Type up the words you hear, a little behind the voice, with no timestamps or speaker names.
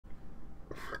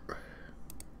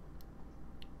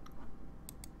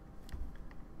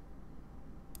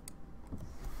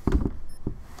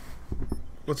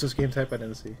What's this game type? I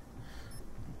didn't see.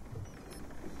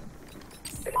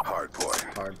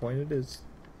 Hardpoint. Hardpoint it is.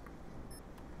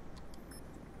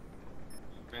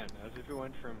 Man, as if it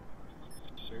went from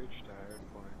search to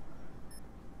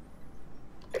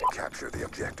hardpoint. Capture the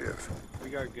objective. We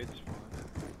got good spawn.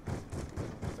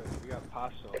 We got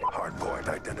paso. Hardpoint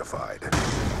identified.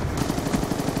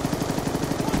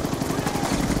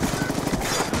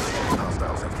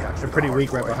 Hostiles have captured. They're pretty the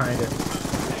weak right hardpoint. behind it.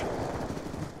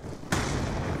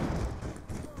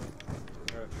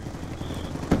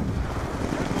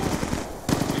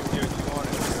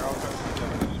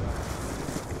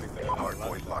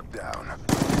 Hardpoint locked down.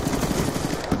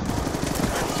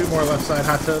 Two more left side,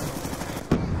 hot tub.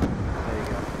 There you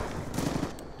go.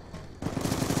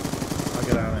 I'll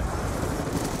get on it.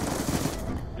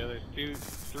 Yeah, there's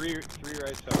three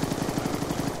right side.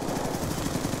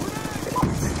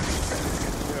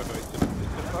 Yeah, but it's a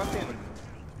fucking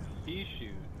pea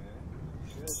shoot, man.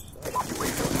 Just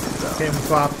Came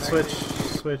flop, switch.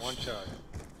 one shot.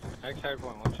 Next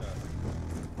hardpoint, one shot.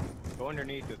 Go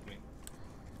underneath with me.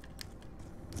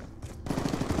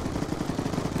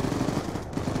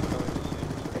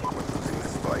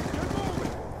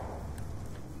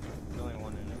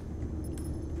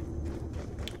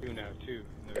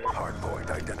 Hardpoint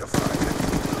identified.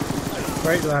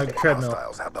 Right, treadmill.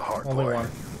 Hostiles have the hardpoint. Only one.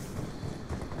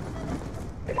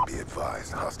 Be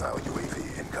advised, hostile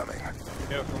UAV incoming.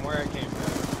 Yeah, from where I came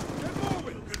from.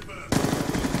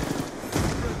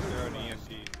 They're on EMP.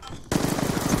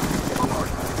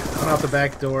 One out the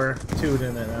back door. Two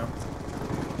in it now.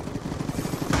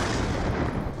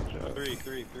 Three.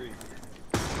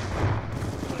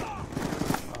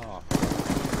 Oh.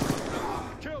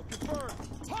 Kill confirmed.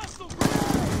 Hostile.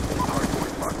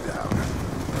 Hardpoint locked down.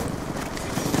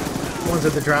 One's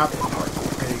at the drop.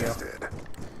 Hardpoint There you go. contested.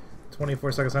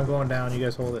 24 seconds. I'm going down. You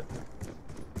guys hold it.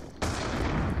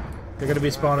 They're gonna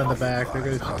be spawning in the back. They're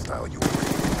gonna. Hostile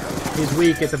UAV. He's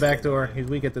weak at the back door. He's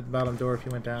weak at the bottom door. If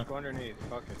you went down. Go underneath.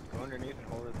 Fuck it. Go underneath and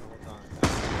hold it the whole time.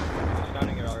 I'm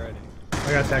stunning it already.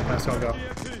 I got attack mask. I'll go.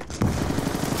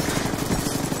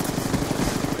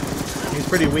 He's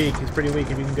pretty weak. He's pretty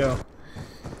weak. If you can go.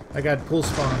 I got pool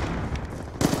spawn.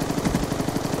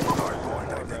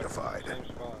 Hardpoint identified. Same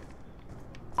spot.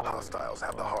 Hostiles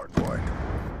have the hardpoint.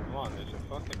 Come on, there's a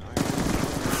fucking iron.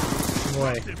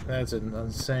 Boy, that's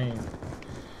insane.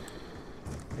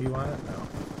 You want it? No.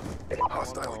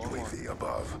 Hostile UAV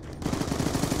above.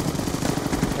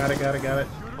 Got it.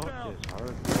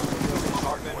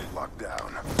 Hardpoint locked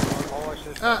down.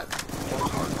 Ah!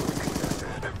 Hardpoint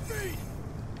contested.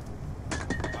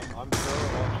 I'm still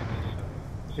watching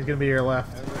this. He's gonna be your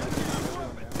left.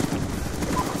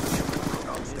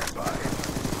 On standby.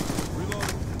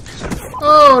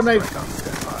 Oh, knife! On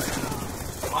standby.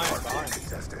 Hardpoint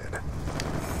contested.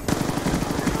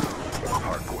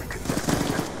 Hardpoint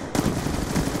contested.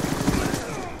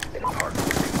 Hardpoint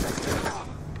contested.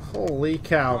 Holy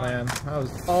cow, man! I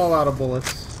was all out of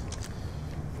bullets.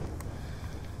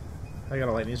 I got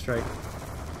a lightning strike.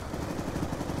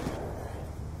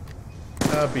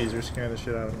 Bees are scaring the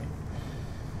shit out of me.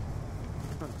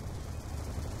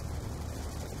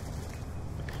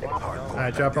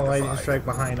 Alright, dropping a lightning strike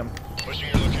behind him. Pushing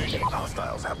your location.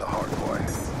 Hostiles have the hardpoint.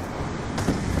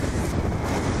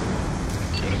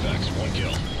 Good effects. One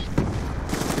kill.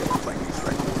 Lightning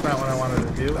strike. That's not what I wanted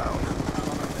to do. Down.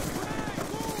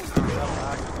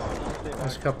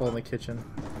 There's a couple in the kitchen.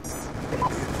 Be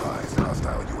advised,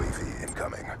 hostile UAV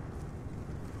incoming.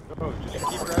 Go, just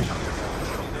keep rushing.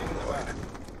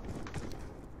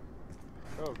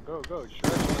 Go. Just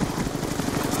rush.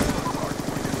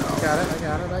 Got it.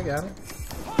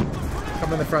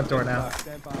 Come in the front door now.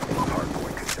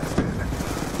 Hardpoint contested.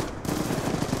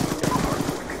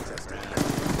 Hardpoint contested.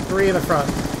 3 in the front.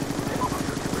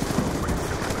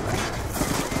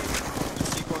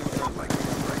 Keep going front. Lightning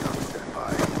strike on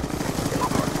standby.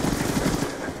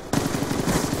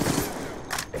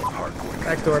 Hardpoint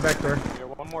contested. Back door. Yeah,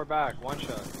 one more back. One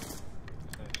shot.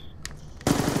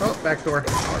 Oh, back door.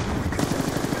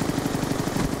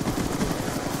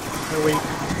 They're weak.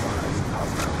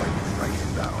 Hostile lightning strike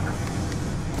inbound.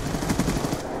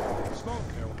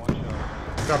 Yeah, one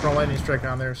shot. Dropping a lightning strike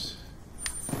on theirs.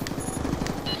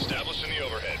 Establishing the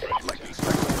overhead. Ready. Lightning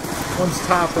strike. One's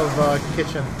top of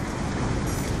kitchen.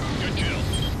 Good kill.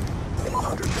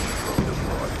 100 control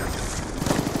deployed.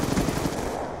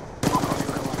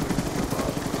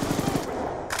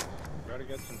 Gotta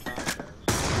get some time, guys.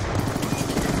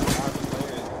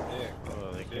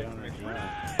 Oh, they get on our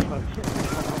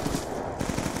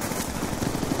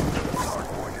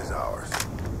Hardpoint is ours.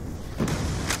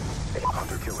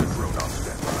 Hunter killer drone on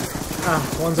standby. Ah,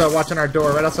 One's watching our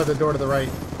door, right outside the door to the right.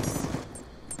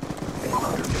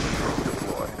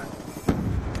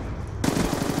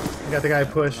 I got the guy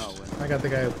who pushed. I got the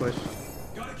guy who pushed.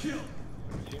 Got a kill.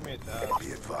 Teammates out.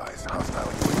 Be advised,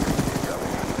 hostile UAV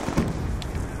incoming.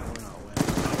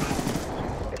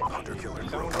 Hunter killer drone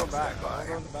Someone go on back. standby. Someone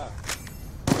go in the back.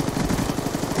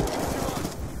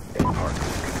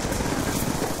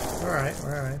 Alright,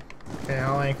 alright. Okay,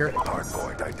 I'll anchor.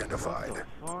 Hardpoint identified.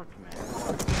 Fuck, man.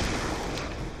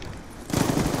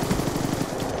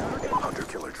 Hunter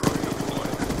killer drone deployed.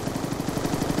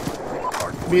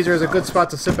 Hardpoint Beezer is a good spot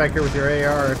to sit back here with your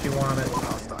AR if you want it.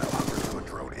 hostile hunter killer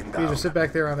drone Beezer, inbound. sit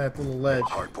back there on that little ledge.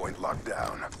 Hardpoint locked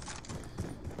down.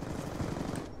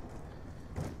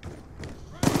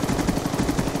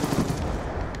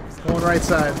 Going right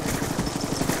side.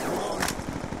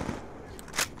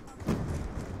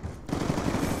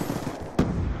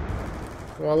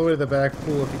 Go all the way to the back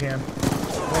pool if you can.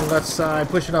 Going left side,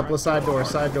 pushing up, left side door,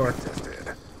 side door.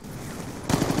 Tested.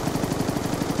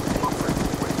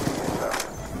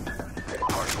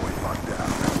 Hardpoint locked down.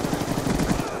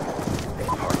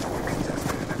 Hardpoint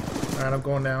contested. Alright, I'm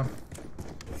going down.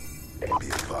 Be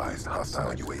advised,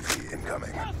 hostile UAV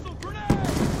incoming. Hostile grenade.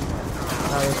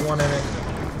 There's one in it.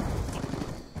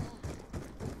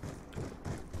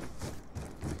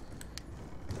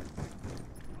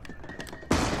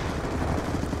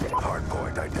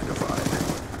 Hardpoint identified.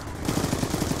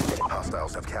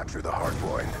 Hostiles have captured the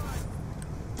hardpoint.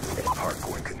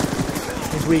 Hardpoint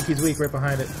contested. He's weak, right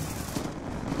behind it.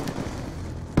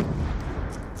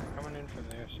 Coming in from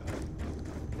their side.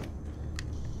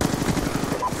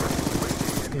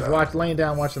 He's laying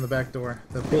down watching the back door.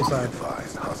 The pool side.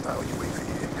 Advised, hostile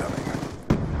UAV incoming.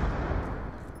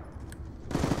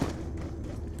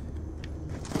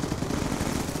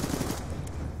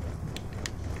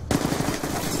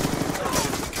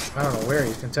 I don't know where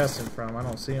he's contesting from. I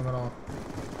don't see him at all.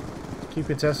 Keep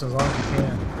contesting as long as you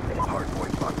can.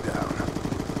 Hardpoint locked down.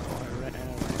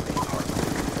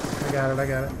 I got it, I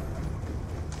got it.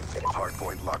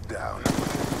 Hardpoint locked down.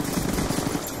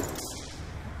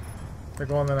 They're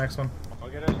going to the next one. I'll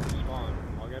get us to spawn.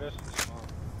 I'll get us to spawn.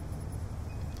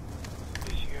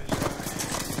 These guys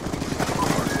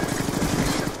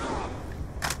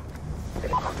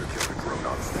Hunter killer drone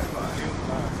on standby.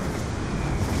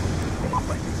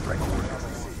 Lightning strike orders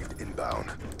received inbound.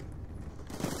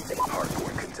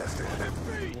 Hardpoint contested.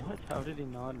 What? How did he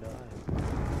not die?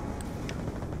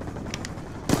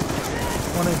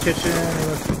 One in kitchen. He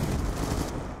was...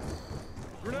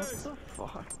 What the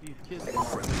fuck? These kids.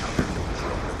 Friendly hunter killer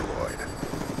drone deployed.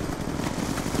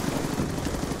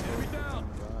 Enemy down.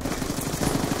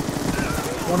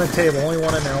 One in table. Only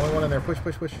one in there. Only one in there. Push,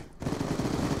 push, push.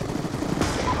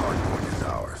 Hardpoint is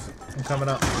ours. I'm coming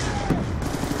up.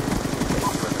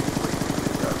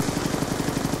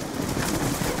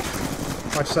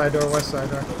 Watch side door, west side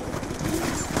door.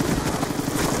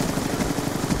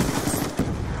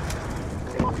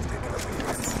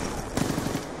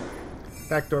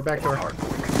 Back door, back door.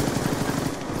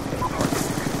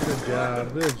 Good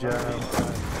job, good job.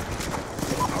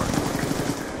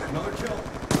 Another kill.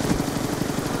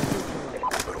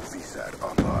 Orbital VSAT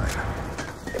online.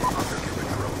 Hunter killer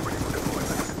drone ready for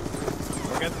deployment.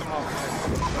 We'll get them all.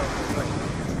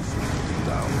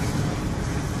 Down.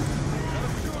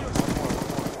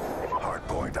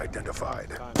 Hardpoint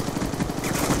identified. I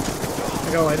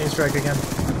got lightning strike again.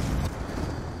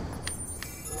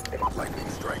 Lightning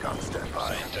strike on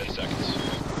standby. 10 seconds.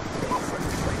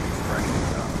 Friendly lightning strike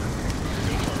inbound.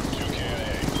 Confirmed. 2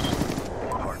 KIA.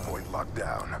 Hardpoint locked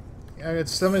down. Yeah,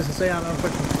 it's somebody's to stay on. I'm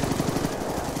pushing.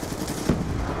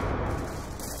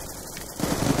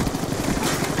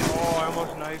 Oh, I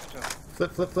almost knifed him.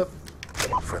 Flip, flip, flip.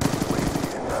 Friendly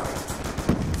UAV inbound.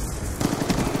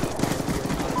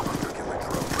 Hunter killer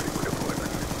drone ready for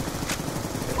deployment.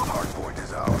 Hardpoint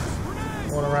is ours.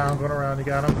 Going around. You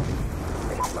got him.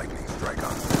 Lightning strike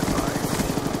on standby.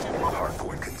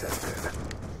 Hardpoint contested.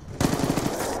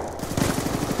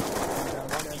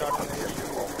 One shot in the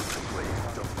Objective almost complete.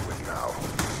 Don't quit now.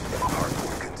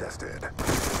 Hardpoint contested.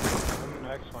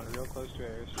 next one, real close to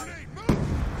airstrip.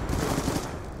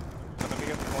 Let me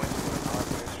get the points for the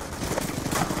airstrip.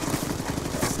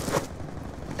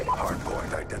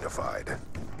 Hardpoint identified.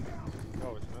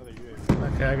 Oh, it's another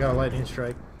UAV. Okay, I got a lightning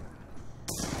strike.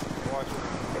 Watch it.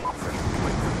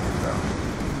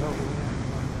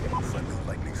 Friendly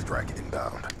lightning strike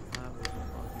inbound.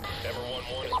 Everyone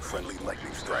warned. Friendly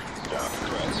lightning strike inbound.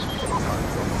 Threats.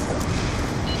 Time's almost up.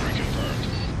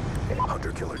 Reconfirmed.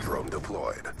 Hunter killer drone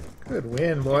deployed. Good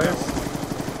win, boys.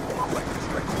 Lightning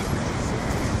strike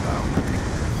inbound.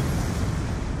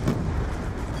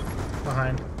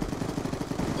 Behind.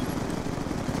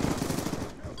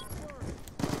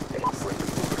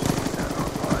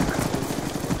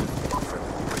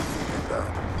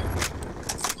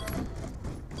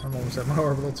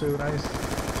 semi-orbital too. Nice.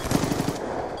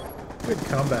 Good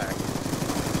comeback.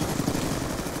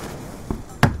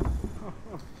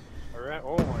 Alright,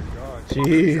 oh my god.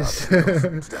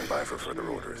 Jeez. Stand by for further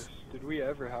orders. Did we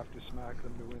ever have to smack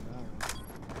them to win that one?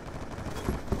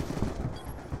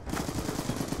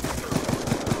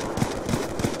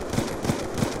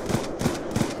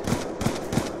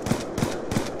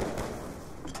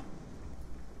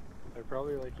 They're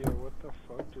probably like, yo, what the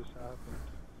fuck just happened?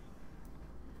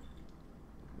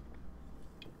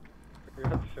 We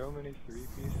got so many 3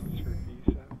 pieces for B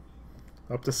sets.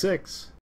 Up to 6.